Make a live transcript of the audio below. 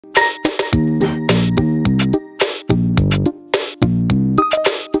One,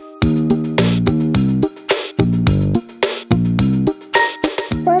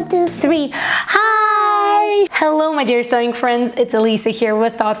 two, three. Hi! Hello, my dear sewing friends. It's Alisa here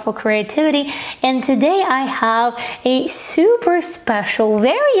with Thoughtful Creativity, and today I have a super special,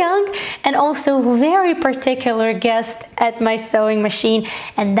 very young, and also very particular guest at my sewing machine,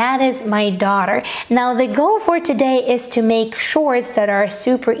 and that is my daughter. Now, the goal for today is to make shorts that are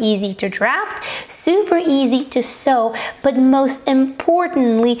super easy to draft, super easy to sew, but most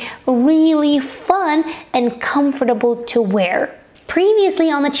importantly, really fun and comfortable to wear. Previously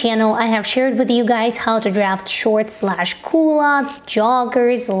on the channel, I have shared with you guys how to draft shorts / culottes,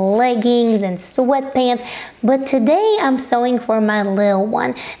 joggers, leggings, and sweatpants, but today I'm sewing for my little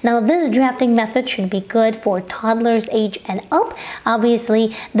one. Now, this drafting method should be good for toddlers age and up.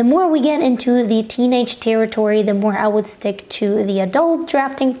 Obviously, the more we get into the teenage territory, the more I would stick to the adult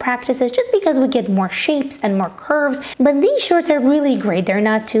drafting practices, just because we get more shapes and more curves. But these shorts are really great. They're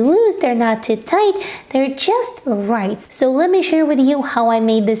not too loose, they're not too tight, they're just right. So let me share with you how I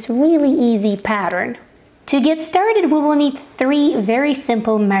made this really easy pattern. To get started, we will need 3 very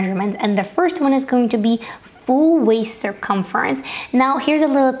simple measurements, and the first one is going to be full waist circumference. Now, here's a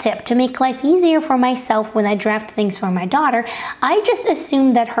little tip. To make life easier for myself when I draft things for my daughter, I just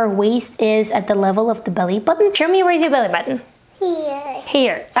assume that her waist is at the level of the belly button. Show me, where's your belly button?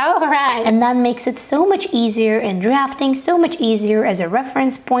 Here. All right. And that makes it so much easier in drafting, so much easier as a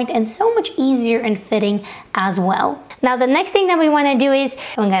reference point, and so much easier in fitting as well. Now, the next thing that we want to do is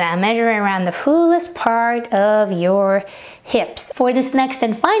I'm gonna measure around the fullest part of your hips. For this next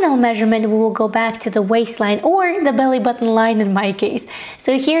and final measurement, we will go back to the waistline, or the belly button line in my case.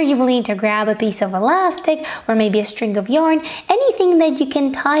 So here you will need to grab a piece of elastic or maybe a string of yarn, anything that you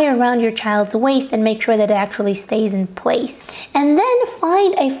can tie around your child's waist and make sure that it actually stays in place. And then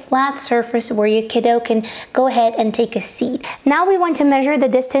find a flat surface where your kiddo can go ahead and take a seat. Now we want to measure the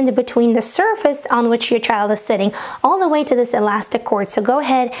distance between the surface on which your child is sitting all the way to this elastic cord. So go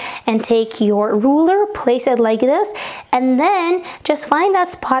ahead and take your ruler, place it like this, and then just find that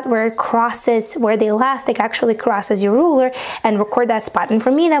spot where it crosses, where the elastic actually crosses your ruler, and record that spot. And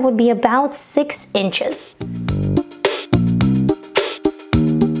for me, that would be about 6 inches.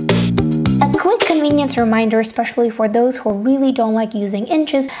 Quick convenience reminder, especially for those who really don't like using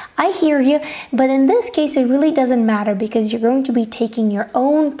inches. I hear you, but in this case it really doesn't matter because you're going to be taking your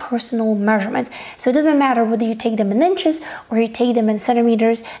own personal measurements. So it doesn't matter whether you take them in inches or you take them in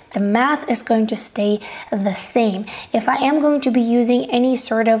centimeters, the math is going to stay the same. If I am going to be using any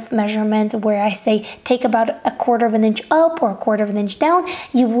sort of measurement where I say take about a 1/4 of an inch up or a 1/4 of an inch down,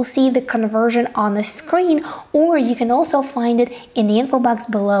 you will see the conversion on the screen, or you can also find it in the info box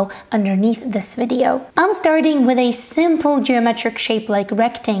below underneath this video. I'm starting with a simple geometric shape like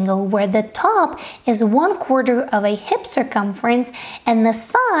rectangle, where the top is 1/4 of a hip circumference and the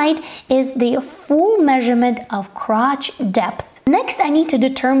side is the full measurement of crotch depth. Next, I need to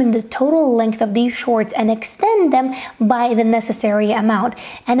determine the total length of these shorts and extend them by the necessary amount.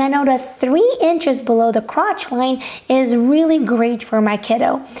 And I know that 3 inches below the crotch line is really great for my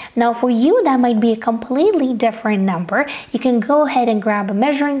kiddo. Now, for you, that might be a completely different number. You can go ahead and grab a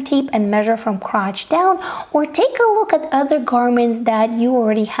measuring tape and measure from crotch down, or take a look at other garments that you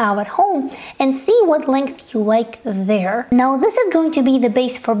already have at home and see what length you like there. Now, this is going to be the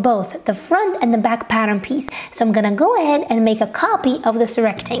base for both the front and the back pattern piece. So I'm gonna go ahead and make a copy of this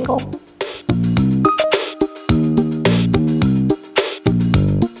rectangle.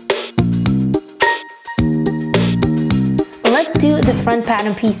 Let's do the front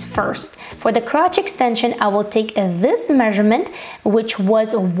pattern piece first. For the crotch extension, I will take this measurement, which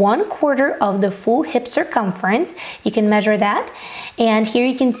was 1/4 of the full hip circumference. You can measure that. And here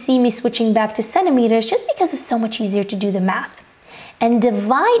you can see me switching back to centimeters just because it's so much easier to do the math. And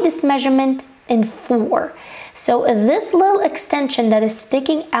divide this measurement in 4. So this little extension that is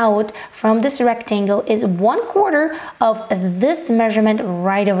sticking out from this rectangle is 1/4 of this measurement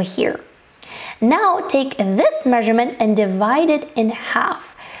right over here. Now take this measurement and divide it in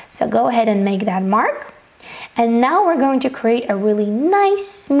half. So go ahead and make that mark. And now we're going to create a really nice,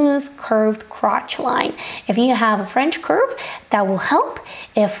 smooth, curved crotch line. If you have a French curve, that will help.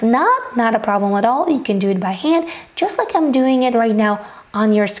 If not, not a problem at all. You can do it by hand, just like I'm doing it right now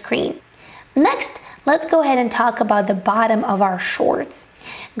on your screen. Next, let's go ahead and talk about the bottom of our shorts.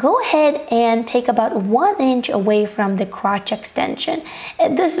 Go ahead and take about 1 inch away from the crotch extension.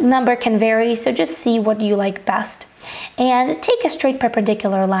 This number can vary, so just see what you like best. And take a straight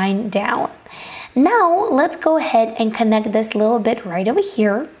perpendicular line down. Now, let's go ahead and connect this little bit right over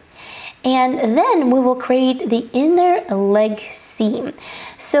here. and then we will create the inner leg seam.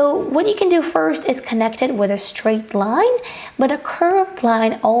 So what you can do first is connect it with a straight line, but a curved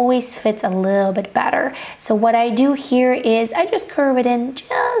line always fits a little bit better. So what I do here is I just curve it in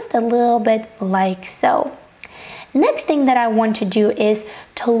just a little bit like so. Next thing that I want to do is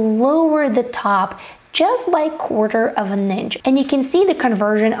to lower the top just by 1/4 of an inch, and you can see the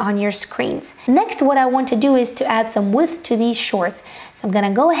conversion on your screens. Next, what I want to do is to add some width to these shorts. So I'm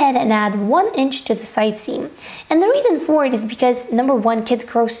gonna go ahead and add 1 inch to the side seam. And the reason for it is because, number one, kids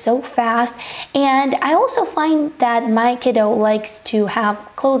grow so fast, and I also find that my kiddo likes to have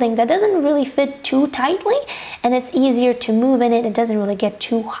clothing that doesn't really fit too tightly, and it's easier to move in it. It doesn't really get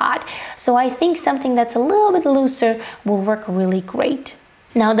too hot. So I think something that's a little bit looser will work really great.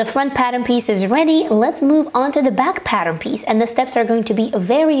 Now the front pattern piece is ready. Let's move on to the back pattern piece, and the steps are going to be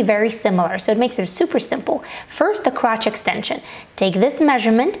very, very similar, so it makes it super simple. First, the crotch extension. Take this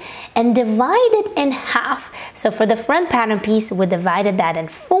measurement and divide it in half. So for the front pattern piece, we divided that in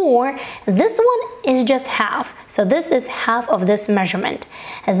 4. This one is just half, so this is half of this measurement.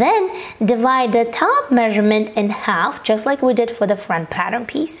 And then divide the top measurement in half, just like we did for the front pattern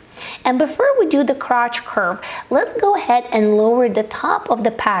piece. And before we do the crotch curve, let's go ahead and lower the top of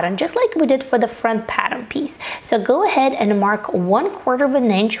the pattern, just like we did for the front pattern piece. So go ahead and mark 1/4 of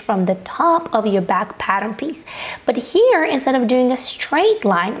an inch from the top of your back pattern piece. But here, instead of doing a straight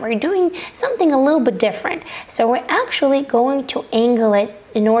line, we're doing something a little bit different. So we're actually going to angle it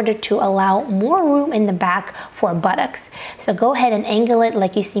in order to allow more room in the back for buttocks. So go ahead and angle it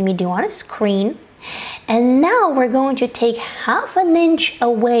like you see me do on a screen. And now we're going to take 1/2 an inch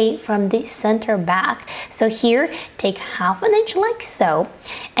away from the center back. So here, take 1/2 an inch like so.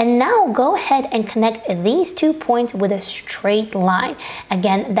 And now go ahead and connect these 2 points with a straight line.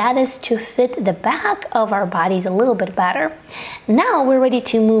 Again, that is to fit the back of our bodies a little bit better. Now we're ready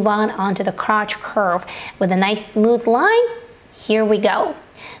to move on onto the crotch curve with a nice smooth line. Here we go.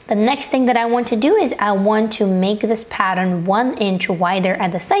 The next thing that I want to do is I want to make this pattern 1 inch wider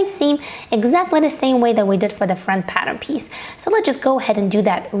at the side seam, exactly the same way that we did for the front pattern piece. So let's just go ahead and do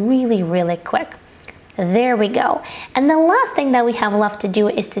that really, really quick. There we go. And the last thing that we have left to do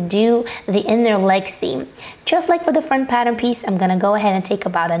is to do the inner leg seam. Just like for the front pattern piece, I'm gonna go ahead and take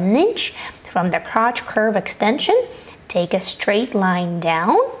about 1 inch from the crotch curve extension, take a straight line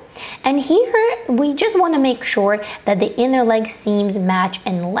down. And here we just want to make sure that the inner leg seams match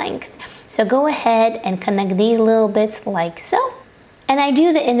in length. So go ahead and connect these little bits like so. And I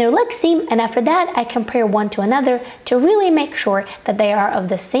do the inner leg seam, and after that I compare one to another to really make sure that they are of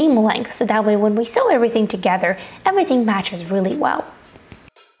the same length. So that way when we sew everything together, everything matches really well.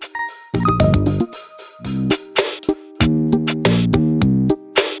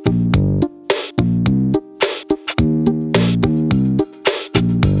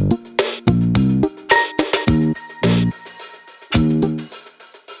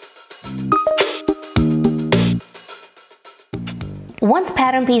 Once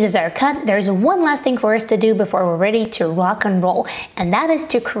pattern pieces are cut, there's one last thing for us to do before we're ready to rock and roll, and that is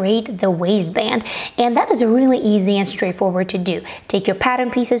to create the waistband. And that is really easy and straightforward to do. Take your pattern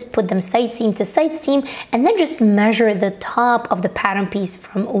pieces, put them side seam to side seam, and then just measure the top of the pattern piece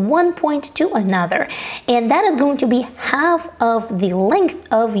from one point to another. And that is going to be half of the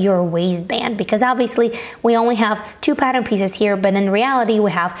length of your waistband, because obviously we only have 2 pattern pieces here, but in reality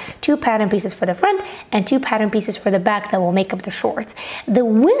we have 2 pattern pieces for the front and 2 pattern pieces for the back that will make up the shorts. The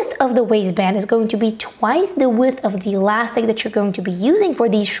width of the waistband is going to be twice the width of the elastic that you're going to be using for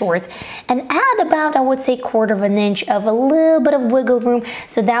these shorts, and add about, I would say, 1/4 of an inch of a little bit of wiggle room,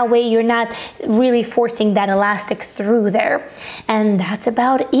 so that way you're not really forcing that elastic through there. And that's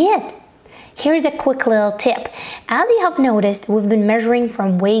about it. Here's a quick little tip. As you have noticed, we've been measuring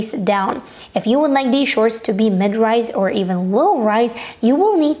from waist down. If you would like these shorts to be mid-rise or even low-rise, you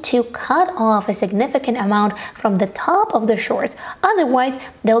will need to cut off a significant amount from the top of the shorts. Otherwise,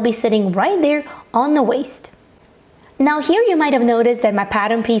 they'll be sitting right there on the waist. Now here you might have noticed that my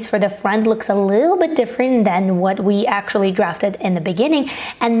pattern piece for the front looks a little bit different than what we actually drafted in the beginning,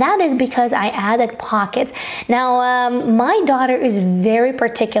 and that is because I added pockets. Now my daughter is very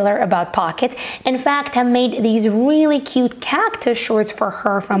particular about pockets. In fact, I made these really cute cactus shorts for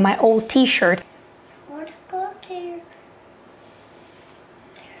her from my old t-shirt.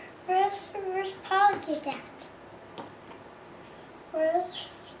 Where's pocket at? Where's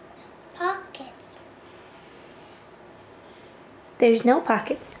pocket? There's no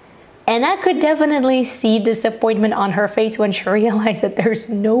pockets. And I could definitely see disappointment on her face when she realized that there's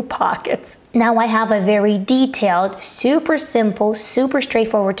no pockets. Now I have a very detailed, super simple, super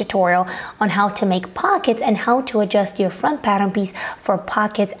straightforward tutorial on how to make pockets and how to adjust your front pattern piece for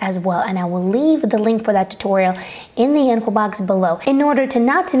pockets as well. And I will leave the link for that tutorial in the info box below in order to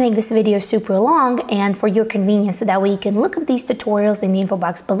not to make this video super long and for your convenience, so that way you can look up these tutorials in the info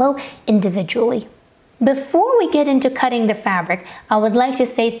box below individually. Before we get into cutting the fabric, I would like to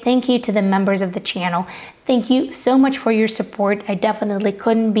say thank you to the members of the channel. Thank you so much for your support. I definitely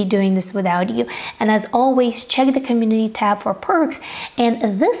couldn't be doing this without you. And as always, check the community tab for perks.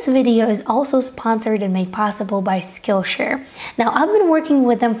 And this video is also sponsored and made possible by Skillshare. Now, I've been working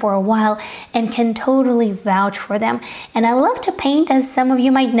with them for a while and can totally vouch for them. And I love to paint, as some of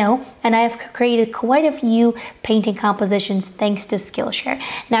you might know, and I have created quite a few painting compositions thanks to Skillshare.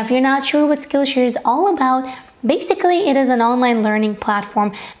 Now, if you're not sure what Skillshare is all about, basically, it is an online learning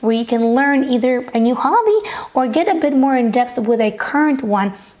platform where you can learn either a new hobby or get a bit more in depth with a current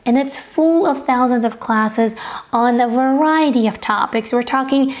one. And it's full of thousands of classes on a variety of topics. We're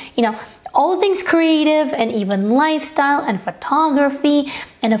talking, all things creative and even lifestyle and photography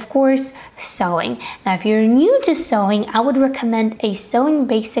and of course sewing. Now, if you're new to sewing, I would recommend a sewing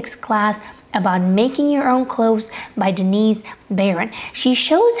basics class about making your own clothes by Denise Barron. She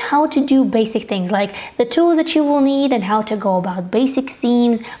shows how to do basic things like the tools that you will need and how to go about basic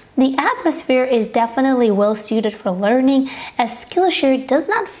seams. The atmosphere is definitely well suited for learning, as Skillshare does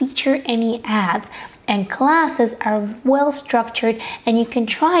not feature any ads. And classes are well structured and you can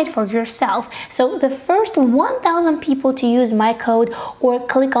try it for yourself. So the first 1,000 people to use my code or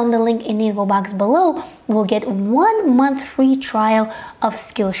click on the link in the info box below will get 1 month free trial of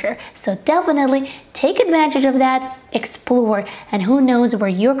Skillshare. So definitely take advantage of that, explore, and who knows where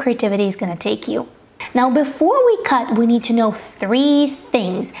your creativity is going to take you. Now, before we cut, we need to know 3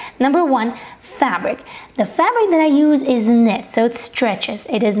 things. Number 1, fabric. The fabric that I use is knit, so it stretches.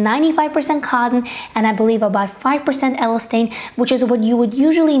 It is 95% cotton and I believe about 5% elastane, which is what you would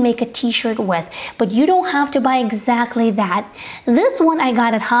usually make a t-shirt with, but you don't have to buy exactly that. This one I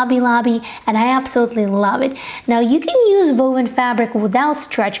got at Hobby Lobby and I absolutely love it. Now, you can use woven fabric without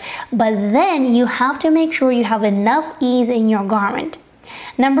stretch, but then you have to make sure you have enough ease in your garment.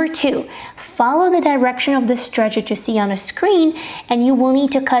 Number 2, follow the direction of the stretch that you see on a screen, and you will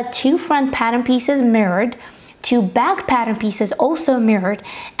need to cut 2 front pattern pieces mirrored, 2 back pattern pieces also mirrored,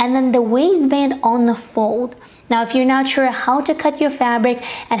 and then the waistband on the fold. Now, if you're not sure how to cut your fabric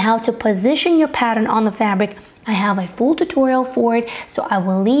and how to position your pattern on the fabric, I have a full tutorial for it, so I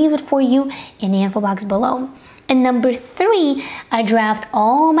will leave it for you in the info box below. And number 3, I draft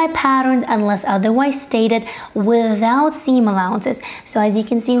all my patterns unless otherwise stated without seam allowances. So as you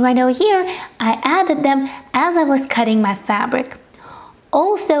can see right over here, I added them as I was cutting my fabric.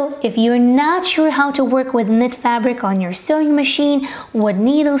 Also, if you're not sure how to work with knit fabric on your sewing machine, what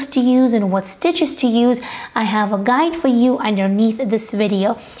needles to use and what stitches to use, I have a guide for you underneath this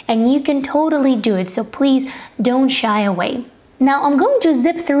video and you can totally do it, so please don't shy away. Now I'm going to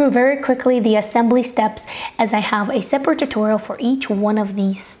zip through very quickly the assembly steps, as I have a separate tutorial for each one of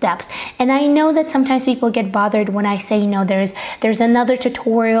these steps. And I know that sometimes people get bothered when I say, there's another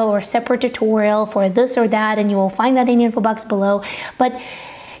tutorial or a separate tutorial for this or that, and you will find that in the info box below. But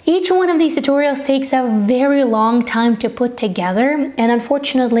each one of these tutorials takes a very long time to put together, and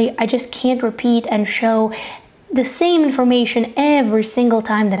unfortunately I just can't repeat and show the same information every single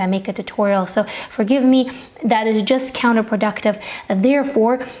time that I make a tutorial. So forgive me, that is just counterproductive.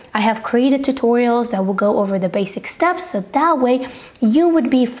 Therefore, I have created tutorials that will go over the basic steps, so that way you would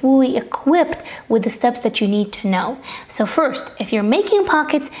be fully equipped with the steps that you need to know. So first, if you're making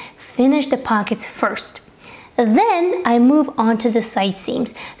pockets, finish the pockets first. Then I move on to the side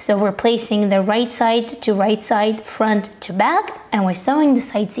seams. So we're placing the right side to right side, front to back, and we're sewing the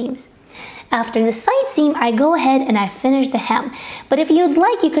side seams. After the side seam, I go ahead and I finish the hem. But if you'd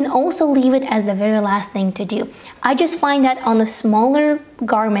like, you can also leave it as the very last thing to do. I just find that on the smaller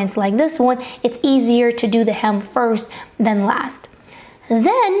garments like this one, it's easier to do the hem first than last.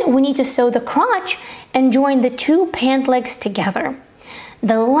 Then we need to sew the crotch and join the 2 pant legs together.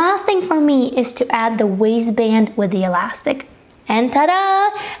 The last thing for me is to add the waistband with the elastic. And ta-da!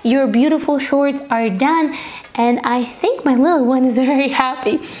 Your beautiful shorts are done, and I think my little one is very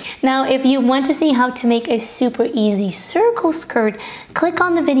happy. Now, if you want to see how to make a super easy circle skirt, click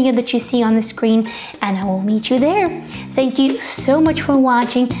on the video that you see on the screen and I will meet you there. Thank you so much for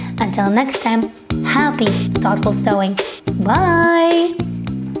watching. Until next time, happy thoughtful sewing. Bye!